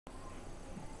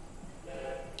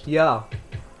Yeah,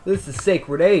 this is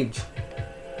Sacred Age.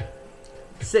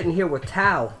 Sitting here with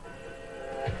Tao.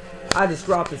 I just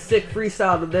dropped a sick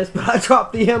freestyle to this, but I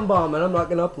dropped the M-bomb and I'm not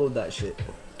gonna upload that shit.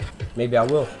 Maybe I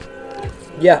will.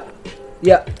 Yeah.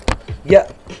 Yeah.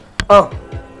 Yeah.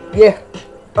 Yeah.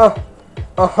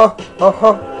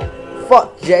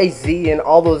 Fuck Jay-Z and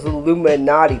all those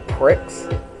Illuminati pricks.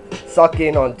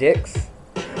 Sucking on dicks.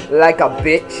 Like a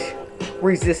bitch.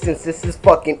 Resistance, this is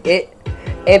fucking it.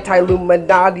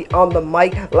 Anti-Illuminati on the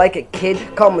mic like a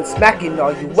kid, coming smacking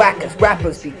all you whack-ass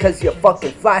rappers because you're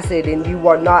fucking flaccid and you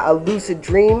are not a lucid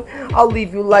dream. I'll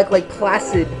leave you like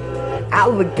placid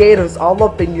alligators all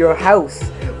up in your house,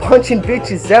 punching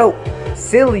bitches out,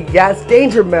 silly ass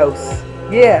danger mouse.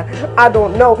 Yeah, I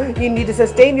don't know, you need to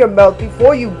sustain your mouth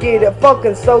before you get it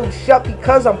fucking so shut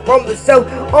because I'm from the South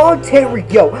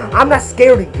Ontario. I'm not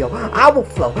scared of you, I will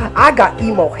flow, I got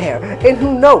emo hair, and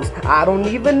who knows, I don't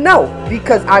even know,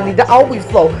 because I need to always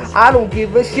flow. I don't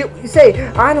give a shit what you say,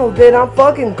 I know that I'm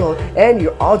fucking gold, and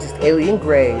you're all just alien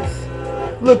grays.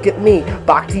 Look at me,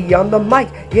 Bhakti on the mic,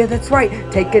 yeah that's right,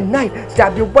 take a knife,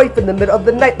 stab your wife in the middle of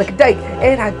the night like a dyke,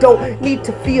 and I don't need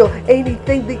to feel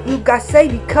anything that you guys say,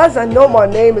 because I know my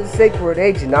name is Sacred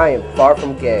Age and I am far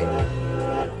from gay.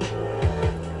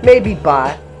 Maybe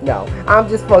bi, no, I'm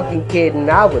just fucking kidding,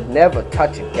 I would never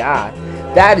touch a guy.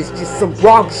 That is just some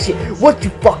wrong shit, what you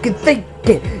fucking thinking?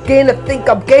 Gonna think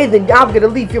I'm gay, then I'm gonna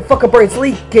leave your fucking brains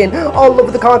leaking all over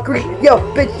the concrete. Yo,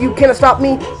 bitch, you cannot stop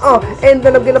me. And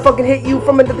then I'm gonna fucking hit you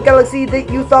from into the galaxy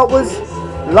that you thought was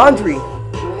laundry.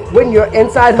 When you're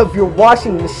inside of your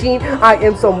washing machine, I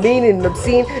am so mean and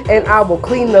obscene, and I will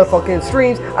clean the fucking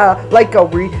streams like a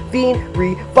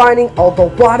refining all the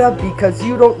water, because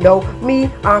you don't know me.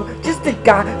 I'm just a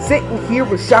guy sitting here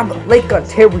with Charlotte Lake,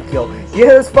 Ontario. Yeah,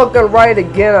 that's fucking right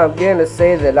again. I'm gonna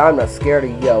say that I'm not scared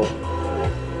of yo.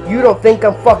 You don't think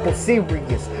I'm fucking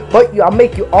serious, but I'll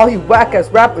make you all you whack-ass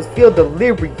rappers feel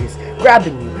delirious,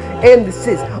 grabbing you. And this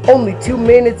is only 2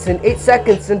 minutes and 8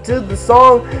 seconds into the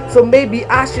song, so maybe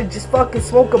I should just fucking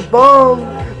smoke a bomb.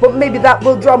 But maybe that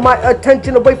will draw my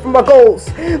attention away from my goals.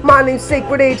 My name's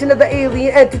Sacred Age, another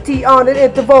alien entity on an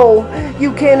interval.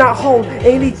 You cannot hold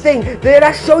anything that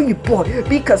I show you, boy,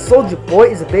 because Soulja Boy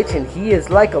is a bitch and he is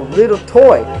like a little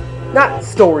toy. Not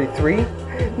story 3.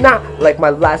 Not like my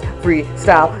last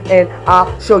freestyle, and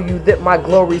I'll show you that my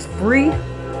glory's free,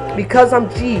 because I'm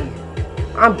G,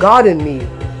 I'm God in me.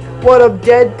 What up,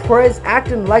 dead prez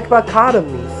acting like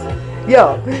dichotomies?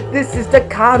 Yo, this is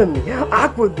dichotomy,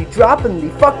 awkwardly dropping me,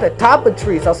 fuck the top of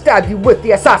trees, I'll stab you with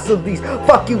the isosceles,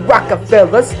 fuck you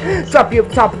Rockefellers, drop you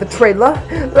up top of the trailer,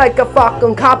 like a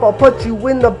fucking cop, I'll put you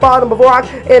in the bottom of rock,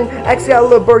 and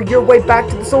Excalibur your way back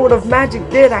to the sword of magic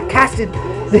that I casted.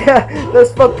 Yeah,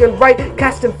 that's fucking right,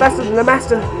 casting faster than the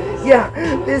master. Yeah,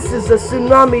 this is a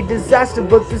tsunami disaster,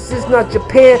 but this is not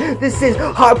Japan. This is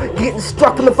hard getting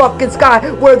struck in the fucking sky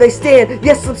where they stand.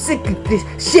 Yes, I'm sick of this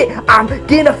shit. I'm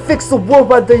gonna fix the world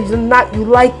whether or not you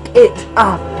like it.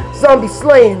 Zombie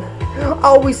slaying,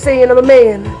 always saying I'm a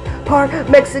man. Part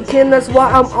Mexican, that's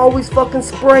why I'm always fucking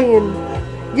spraying.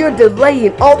 You're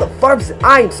delaying all the verbs that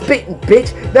I am spitting,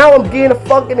 bitch. Now I'm gonna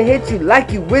fucking hit you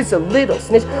like you is a little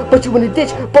snitch. Put you in a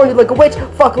ditch, burn you like a witch,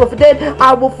 fuck off dead.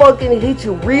 I will fucking hit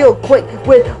you real quick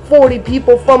with 40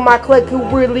 people from my clique who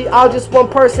really are just one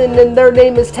person and their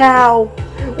name is Tao.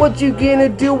 What you gonna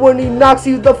do when he knocks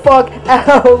you the fuck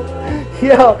out?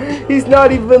 Yo, he's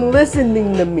not even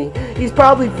listening to me. He's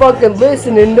probably fucking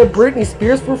listening to Britney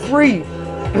Spears for free.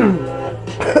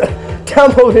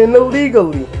 Downloading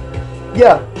illegally.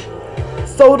 Yeah,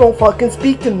 so don't fucking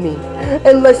speak to me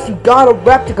unless you got a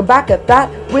rap to come back at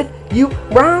that with you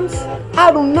rhymes.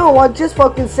 I don't know, I just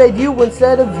fucking said you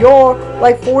instead of your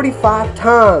like 45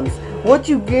 times. What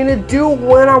you gonna do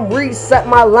when I reset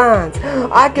my lines?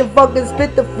 I can fucking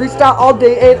spit the freestyle all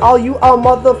day and all you are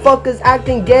motherfuckers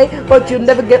acting gay, but you'll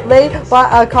never get laid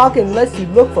by a cock unless you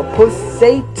look for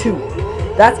pussy too.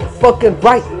 That's fucking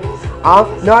right,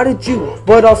 I'm not a Jew,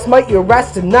 but I'll smite your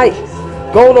ass tonight.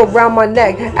 Gold around my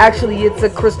neck, actually it's a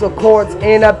crystal quartz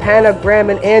and a pentagram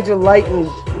and angelite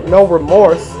and no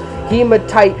remorse.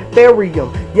 Hematite,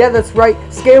 barium, yeah that's right,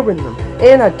 scaring them.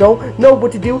 And I don't know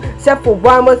what to do except for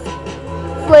rhyme with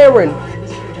flaring.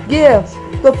 Yeah,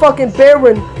 the fucking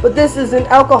baron, but this isn't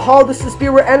alcohol, this is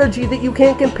spirit energy that you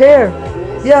can't compare.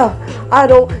 Yeah, I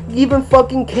don't even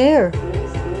fucking care.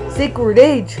 Sacred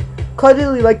Age,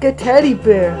 cuddly like a teddy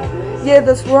bear. Yeah,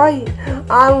 that's right,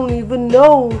 I don't even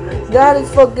know That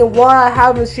is fucking why I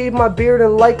haven't shaved my beard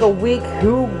in like a week.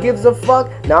 Who gives a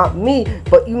fuck? Not me.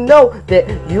 But you know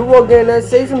that you were gonna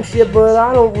say some shit, but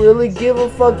I don't really give a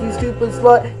fuck, you stupid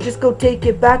slut. Just go take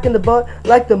it back in the butt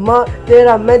like the mutt that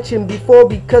I mentioned before,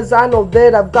 because I know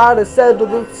that I've gotta settle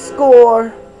the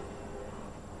score.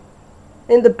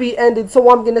 And the beat ended,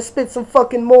 so I'm gonna spit some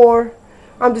fucking more.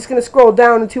 I'm just gonna scroll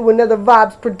down into another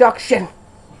Vibes production.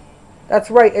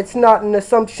 That's right, it's not an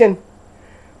assumption.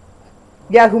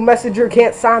 Yahoo Messenger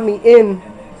can't sign me in,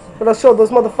 but I'll show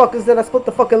those motherfuckers that I split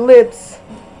the fucking lips.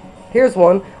 Here's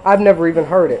one. I've never even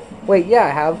heard it. Wait, yeah, I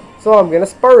have. So I'm gonna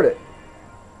spurt it.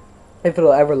 If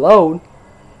it'll ever load.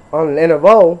 On an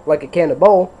interval, like a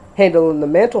cannonball, handling the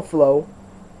mantle flow.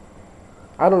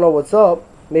 I don't know what's up.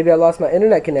 Maybe I lost my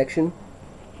internet connection.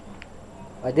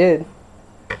 I did.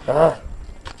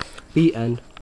 The end.